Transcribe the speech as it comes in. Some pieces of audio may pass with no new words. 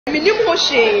Minim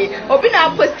Hoshe,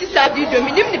 Obina Postisa video,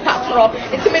 Minim the Pacro,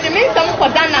 it's a minimum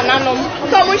Kodana Nanom,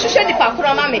 so we should share the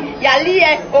Pacro Mammy,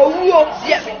 Yalia, or Woo,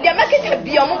 the market have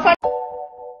be on.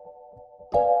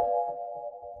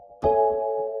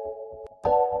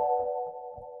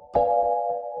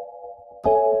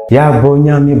 Yabo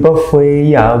nyami bafwe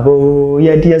yabo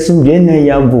yadia sumjena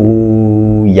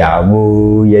yabo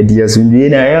yadia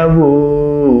sumjena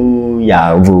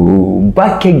yabo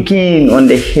back again on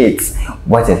the hits.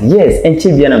 What is yes and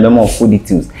chibiana memo foodie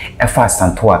tunes efa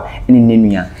Asantewaa any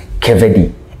nene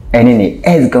kevedi any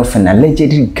ex-girlfriend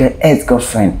allegedly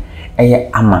ex-girlfriend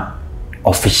ama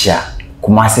official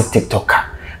Kumasi TikToker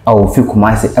au fi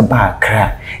Kumasi eba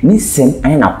Accra ni sem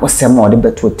ayina kwosema ode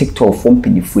beto TikTok form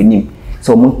pinifu nim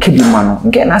so mon kebi mano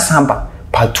Ghana samba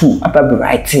part 2 ababe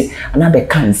right and abe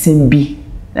kan sem bi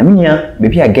na minia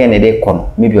baby again e dey kono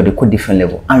maybe o dey ko different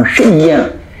level and hwe ya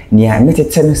ni a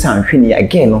metete no san hwe ni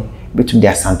again no betu dey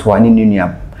Asantewaa ni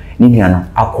nua no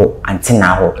akọ antina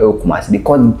ho e Kumasi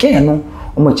because again no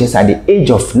omo chese at the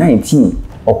age of 19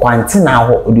 okọ antina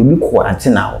ho odi obi ko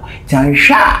antina ho tan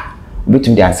hwa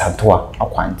betu dey Asantewaa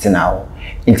akọ antina ho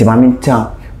intimamenta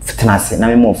fitness na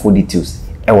memo for details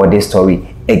e what this story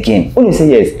again when you say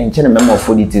yes and channel memo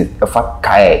for details fa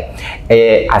kai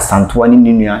Asantewaa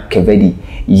ni nua kevedi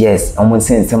yes omo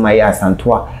sense ma ya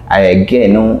Asantewaa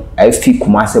again no I feel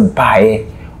Kumasi buy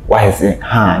why is it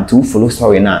to follow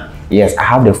story now. Yes, I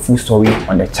have the full story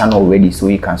on the channel already, so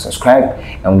you can subscribe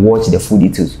and watch the full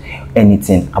details.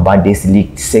 Anything about this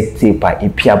leaked sex tape by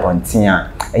Epia Bontia,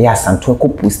 Asantewaa ko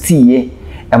posti ye,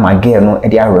 again no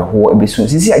edi areho ebe so.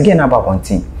 See again about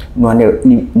Bontin. No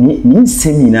ni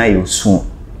seminar yo so.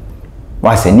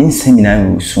 Was a ni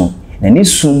seminar yo so. Na ni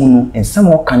so no and some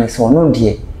more can say no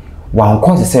die. Wa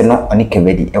nko say no oni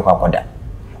kevedi e kwakoda.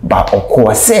 Ba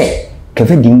okọ say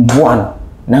kevedi mbuan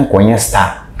na nkonya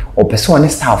star. O person on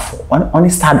staff on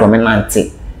star dominant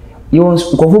you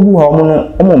go bu ha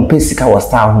omo mpesika wa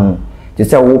star hu je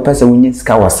say wo person wonye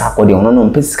sika wa star ko de no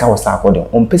mpesika wa star ko de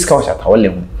on mpesika wa chata wole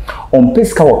hu on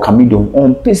mpesika wa kamido on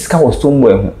mpesika wa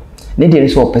stomboy hu ne de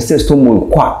so person stomboy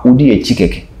kwa odi echi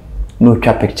keke no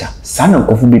twa picture sana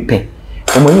nkofu bi pe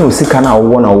omo nye osika na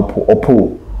wo na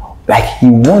opo like he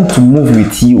want to move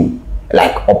with you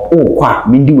like kwa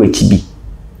mindi wechi bi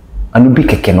anu bi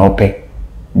keke na ope.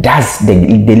 That's the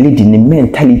lady in the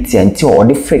mentality until or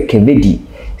the fake kevedi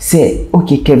say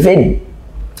okay kevedi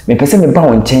me pese me ba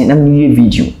won chen na me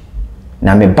video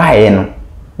na me buy no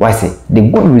why say the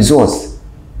good results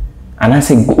and I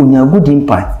say onya good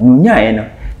impact onya no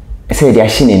say they are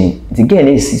shineni the girl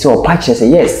is so patch say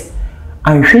yes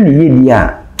and hwe ni ye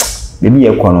dia baby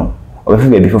ye kono obefe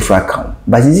baby for account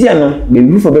but zia no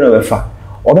baby for be no be fa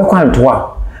obekwa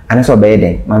ntoa and so be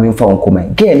den ma me fa won koma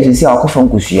girl say akofa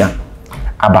nkusua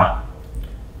aba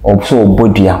also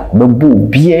bodia obebu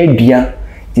bia dua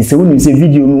ti se woni se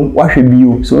video no wahwe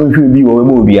bio so wahwe bio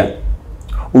obebu bia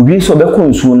obi so be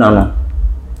konsu na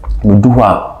no do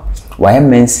ha why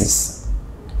menses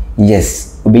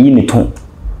yes obeyi ni ton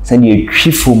se de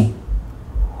twifom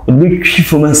obi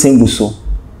twifom asengu so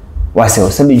wase o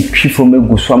se be twifom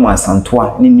eguso ama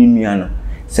Asantewaa ni nua no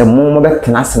se mo be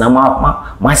tena sena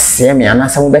ma se me ana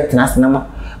se mo be tena sena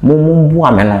mo mbu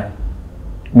ameno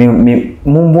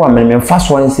mumbu ameme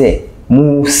mfaso one say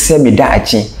mu se me da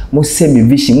achi mu se me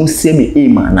vision mu se me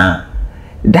aim na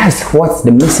that's what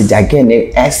the message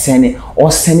again send or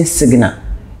send signal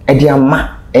e dia ma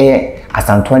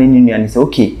Asantewaa ni nua say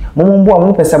okay mumbu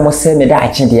amu pese mo se me da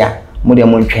achi dia mo de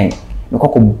mo ntwen me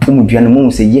kokko bumu dua no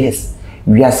mu say yes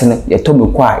wiase no ye to me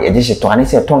kwa ye je hyeto ani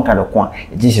say tonka do kwa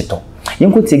ye je hyeto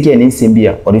yenko tie again nsem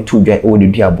bia o de to dua o de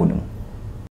dua bono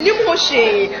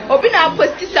Obina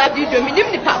postisa video minim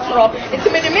ni pakro enti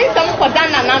me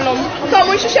Kodana nanom so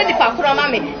mo hwehwe di pakro ma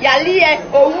me yalie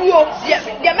owuo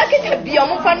de market bi o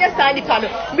mo fanya side pano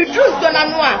me drugs do na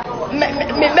no a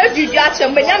me video ache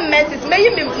me nya menses me yi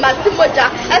me masimoja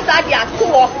asa de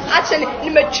ato ache ni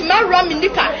me twima ro me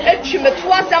nika etwime to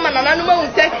asa ma nanom ma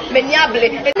unse me nya able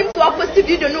enti so post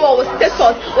video no o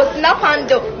status o snap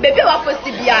handle baby wa post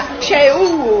bia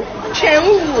chewu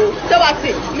so what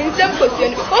me nsem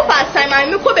question o pa time I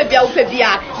me ko baby a wo pa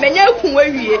bia me nya kun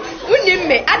wawie unim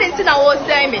me adenti na wo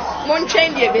say me mon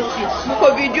train de besi mo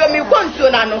ko video me ko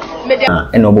nso na no me de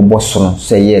and obobo so no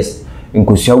say yes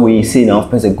nkusua we say na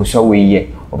ofese nkusua we ye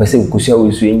ofese nkusua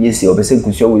we so yesi ofese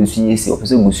nkusua we so yesi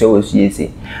ofese nkusua we so yesi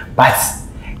but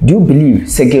do you believe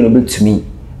say girl obe to me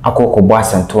akoko bo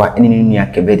Asantewaa eni ni nua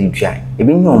kebedi dua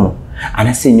ebe nyom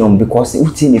ana say nyom because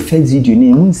uti ni first video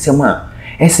ni mu nsem a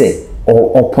ese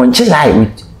or punch lie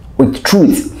with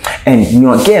truth and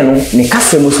you again ne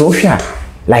kasa mo so hwa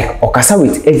like okasa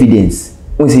with evidence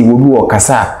o say wo bi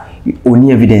okasa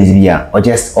only evidence here or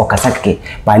just or kasake.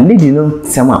 But lady no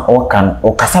someone or can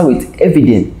or kasa with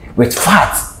evidence with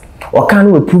facts or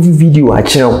can we prove video a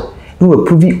child no we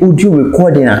prove audio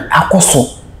recording and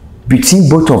akoso between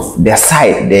both of their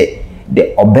side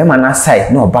the obemana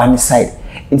side no obani side.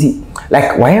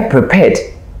 Like why are prepared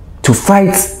to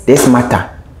fight this matter?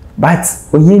 But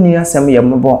when you need some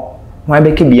yamabo, why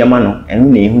be kebiamano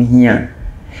and name here?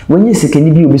 When you say can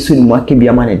you be soon more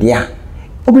kebiamana dear?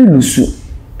 Obi lusu.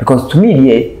 Because to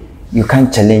me, you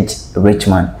can't challenge a rich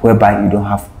man whereby you don't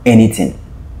have anything.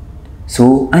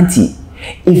 So, auntie,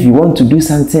 if you want to do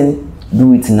something,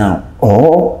 do it now.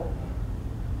 Or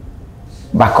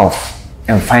back off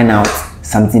and find out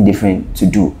something different to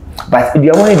do. But if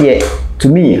you want to to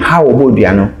me, how about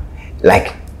you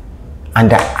like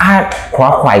under art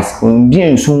kwaku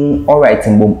being soon all right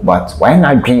in boom, but why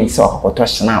not drink so or to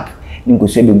snap? You go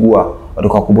say the gua or the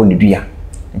cocobo the beer.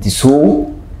 It is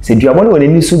so. Say do you want to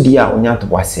any so dear on to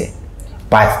wase.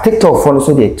 But TikTok follow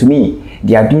so there to me,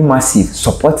 they are doing massive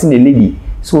supporting the lady.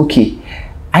 So okay,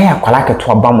 I have kwalaka to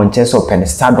abam on chest of pen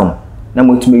stardom. Na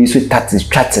mo to me use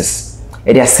taxes.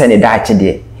 E dey send it dache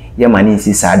there. Ye mani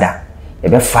si sada. E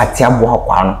be fati abo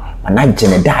akwa no, mana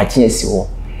gene dache esi ho.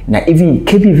 Na even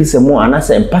kebi fi se mo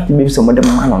anase empathy be se mo de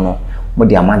man no, mo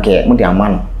de amage, mo de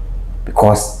amano.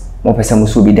 Because mo pese mo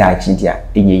so bi dache dia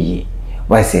enyeye.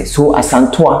 Why say so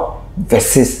Asantewaa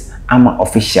versus Ama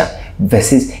official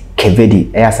versus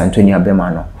Kevedi Asantewaa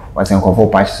Bemano. What's in control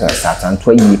patches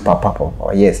Asantewaa yi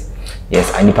papa. Yes,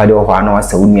 anybody of our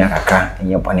was a woman kakra in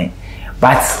your bonnet.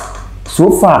 But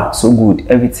so far, so good.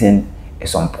 Everything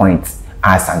is on point.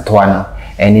 Asantewaa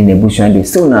and in the bush and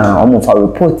so now almost a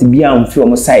report to be on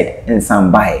film side and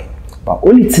some buy. But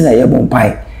only thing I won't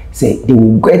buy say they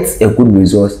will get a good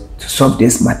result to solve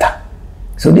this matter.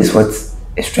 So this what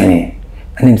is training.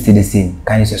 My name is still the same.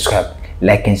 Can you subscribe,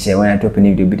 like and share when I drop a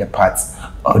new video? Be the part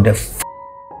of the